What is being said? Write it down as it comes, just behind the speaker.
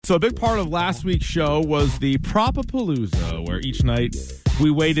So a big part of last week's show was the Propapalooza, where each night we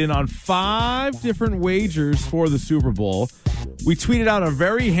weighed in on 5 different wagers for the Super Bowl. We tweeted out a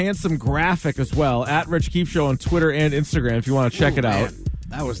very handsome graphic as well at Rich Keefe Show on Twitter and Instagram if you want to check it out.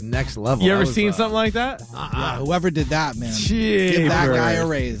 That was next level. You ever seen something like that? Yeah, whoever did that, man. Jeepers. Give that guy a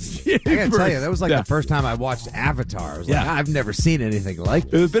raise. I gotta tell you, that was like the first time I watched Avatar. I was like, I've never seen anything like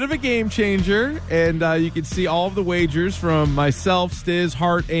this. It was a bit of a game changer, and you can see all of the wagers from myself, Stiz,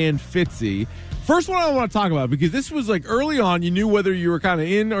 Hart, and Fitzy. First one I want to talk about, because this was like early on, you knew whether you were kind of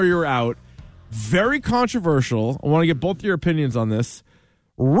in or you were out. Very controversial. I want to get both your opinions on this.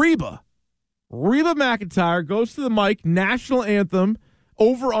 Reba McEntire goes to the mic, national anthem.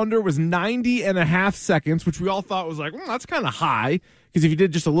 Over-under was 90.5 seconds, which we all thought was like, that's kind of high, because if you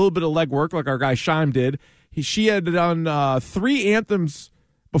did just a little bit of legwork like our guy Shime did, she had done 3 anthems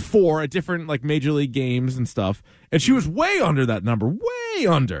before at different like major league games and stuff, and she was way under that number, way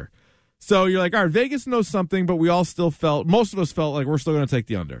under. So you're like, all right, Vegas knows something, but we all still most of us felt like we're still going to take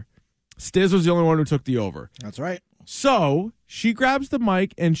the under. Stiz was the only one who took the over. That's right. So she grabs the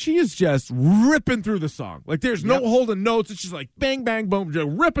mic and she is just ripping through the song. Like there's no holding notes. It's just like bang, bang, boom, just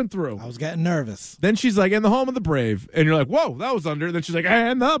ripping through. I was getting nervous. Then she's like, in the home of the brave. And you're like, whoa, that was under. Then she's like,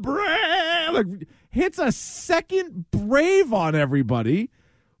 and the brave. Like hits a second brave on everybody.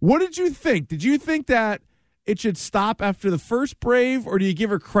 What did you think? Did you think that it should stop after the first brave, or do you give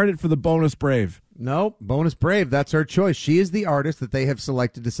her credit for the bonus brave? No, bonus brave. That's her choice. She is the artist that they have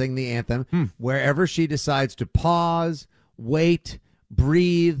selected to sing the anthem. Wherever she decides to pause, wait,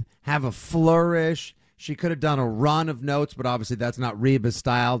 breathe, have a flourish. She could have done a run of notes, but obviously that's not Reba's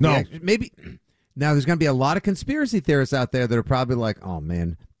style. No. Maybe now there's going to be a lot of conspiracy theorists out there that are probably like, oh,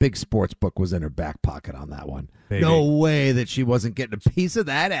 man, big sports book was in her back pocket on that one. Maybe. No way that she wasn't getting a piece of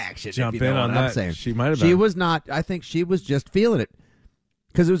that action. Jump if you know in what on I'm that. saying. She might have been. She was not. I think she was just feeling it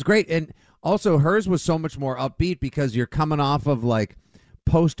because it was great. And also hers was so much more upbeat because you're coming off of like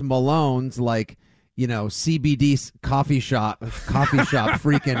Post Malone's like, you know, CBD coffee shop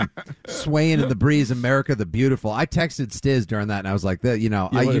freaking swaying in the breeze, America the Beautiful. I texted Stiz during that and I was like,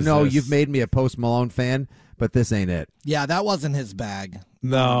 you've made me a Post Malone fan, but this ain't it. Yeah, that wasn't his bag.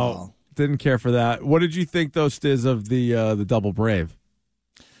 No, didn't care for that. What did you think, though, Stiz, of the double brave?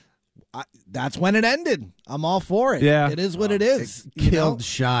 That's when it ended. I'm all for it. Yeah. It is what it is. Killed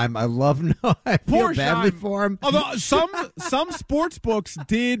Shime. I love I feel Poor badly Shime. for him. Although some sports books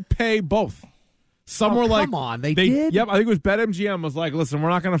did pay both. Some were like, come on, they did? Yep, I think it was BetMGM was like, listen, we're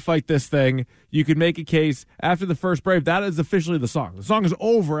not going to fight this thing. You can make a case after the first brave. That is officially the song. The song is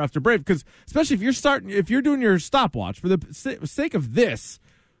over after brave, because especially if you're doing your stopwatch for the sake of this,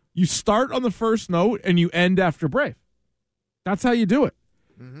 you start on the first note and you end after brave. That's how you do it.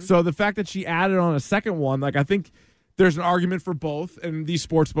 Mm-hmm. So the fact that she added on a second one, like I think there's an argument for both, and these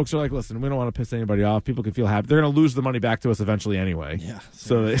sports books are like, listen, we don't want to piss anybody off. People can feel happy. They're going to lose the money back to us eventually anyway. Yeah.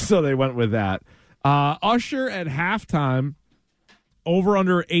 So they went with that. Usher at halftime, over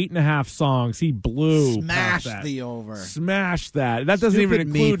under 8.5 songs. He blew Smashed that. the over. Smashed that. That doesn't Stupid even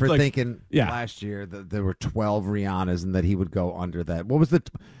include me for like, thinking last year that there were 12 Rihannas and that he would go under that. What was the?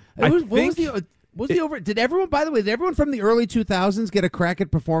 Was the over? Did everyone from the early 2000s get a crack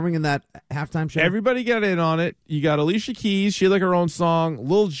at performing in that halftime show? Everybody got in on it. You got Alicia Keys. She had like her own song.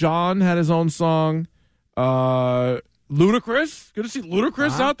 Lil Jon had his own song. Ludacris. Good to see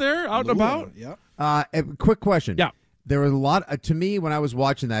Ludacris out there, out and about. Yep. A quick question. Yeah. There was a lot, to me, when I was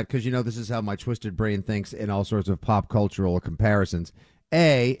watching that, because, you know, this is how my twisted brain thinks in all sorts of pop cultural comparisons.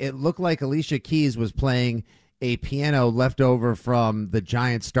 It looked like Alicia Keys was playing a piano left over from the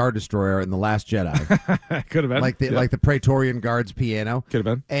giant Star Destroyer in The Last Jedi. Could have been. Like the Praetorian Guards piano. Could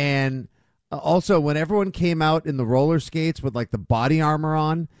have been. And also, when everyone came out in the roller skates with, like, the body armor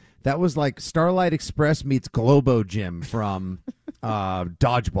on, that was like Starlight Express meets Globo Gym from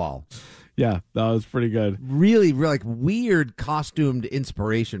Dodgeball. Yeah, that was pretty good. Really, like weird costumed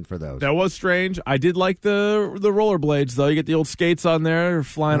inspiration for those. That was strange. I did like the rollerblades, though. You get the old skates on there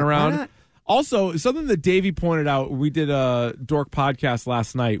flying around. Also, something that Davey pointed out, we did a Dork podcast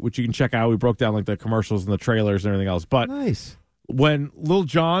last night, which you can check out. We broke down like the commercials and the trailers and everything else. But nice. When Lil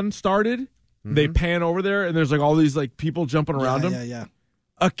Jon started, they pan over there, and there's like all these like people jumping around him. Yeah.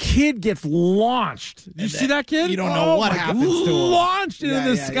 A kid gets launched. Did you see that kid? You don't know what happens to him. Launched into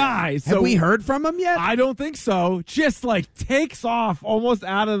the sky. So have we heard from him yet? I don't think so. Just like takes off almost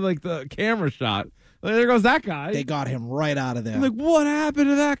out of like the camera shot. Like, there goes that guy. They got him right out of there. Like, what happened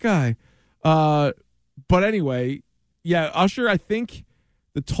to that guy? But anyway, yeah, Usher, I think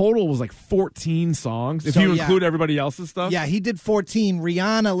the total was like 14 songs if So, you yeah. include everybody else's stuff. Yeah, he did 14.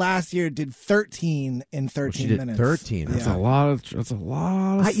 Rihanna last year did 13 in 13 She did minutes. 13. That's a lot of songs.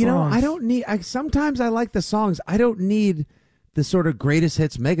 I don't need. Sometimes I like the songs. I don't need the sort of greatest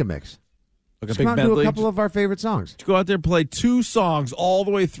hits mega mix. Like a Just big come out and do a medley. couple of our favorite songs. Go out there, play 2 songs all the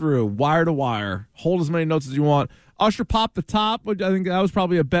way through, wire to wire. Hold as many notes as you want. Usher popped the top, which I think that was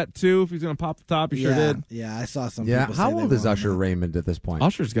probably a bet too. If he's going to pop the top, he sure did. Yeah, I saw some. Yeah, people say how they old is wanted Usher that. Raymond at this point?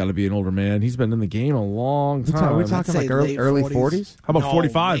 Usher's got to be an older man. He's been in the game a long We're time. talking say like early late 40s. How about No,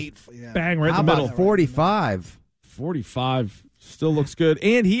 45? late, yeah. Bang, right How in the about middle. 45? 45 still looks good.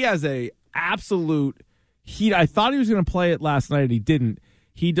 And he has a absolute heat. I thought he was going to play it last night, and he didn't.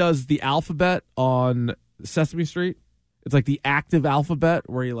 He does the alphabet on Sesame Street. It's like the active alphabet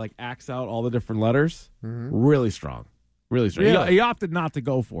where he like acts out all the different letters. Really strong. Really strong. Really? He opted not to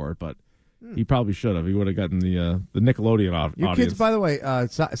go for it, but he probably should have. He would have gotten the Nickelodeon audience. Your kids, by the way,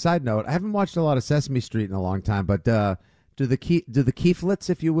 side note, I haven't watched a lot of Sesame Street in a long time, but do the Keeflets,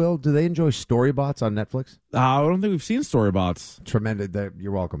 if you will, do they enjoy Storybots on Netflix? I don't think we've seen Storybots. Tremendous.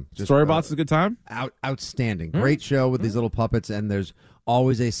 You're welcome. Storybots is a good time? Outstanding. Great show with these little puppets, and there's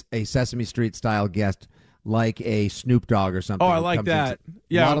always a Sesame Street style guest like a Snoop Dogg or something. Oh, I who like comes that. in.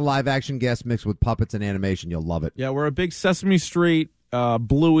 Yeah. A lot of live action guests mixed with puppets and animation. You'll love it. Yeah, we're a big Sesame Street,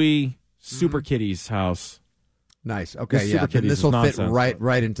 Bluey, Super Kitties house. Nice. Okay, This yeah. Super Kitties This will is fit nonsense,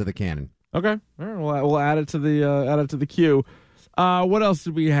 right into the canon. Okay, all right, we'll add it to the queue. What else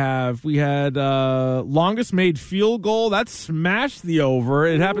did we have? We had longest made field goal that smashed the over.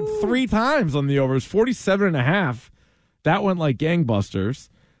 It happened 3 times on the over. It was 47.5. That went like gangbusters.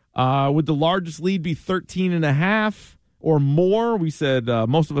 Would the largest lead be 13.5 or more? We said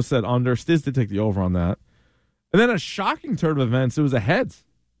most of us said under. Stiz did take the over on that. And then a shocking turn of events. It was a heads.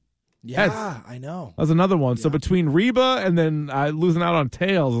 Yeah, Heads. I know. That was another one. So between Reba and then losing out on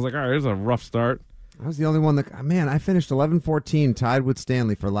tails, I was like, all right, here's a rough start. I was the only one that, man, I finished 11-14, tied with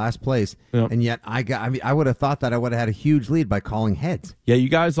Stanley for last place, Yep. and yet I would have thought that I would have had a huge lead by calling heads. Yeah, you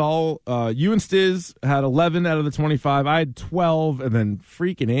guys all, you and Stiz had 11 out of the 25. I had 12, and then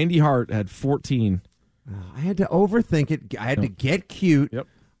freaking Andy Hart had 14. I had to overthink it. I had to get cute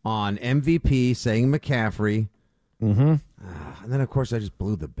on MVP, saying McCaffrey. Mm-hmm. And then, of course, I just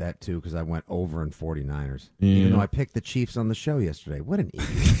blew the bet, too, because I went over in 49ers. Even though I picked the Chiefs on the show yesterday. What an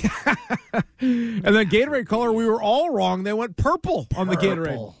idiot. And then Gatorade color, we were all wrong. They went purple on the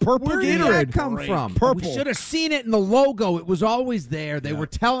Gatorade. Purple Where did Gatorade. that come from? Purple. We should have seen it in the logo. It was always there. They were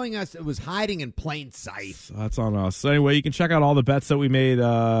telling us it was hiding in plain sight. So that's on us. So anyway, you can check out all the bets that we made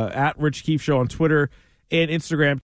at Rich Keefe Show on Twitter and Instagram.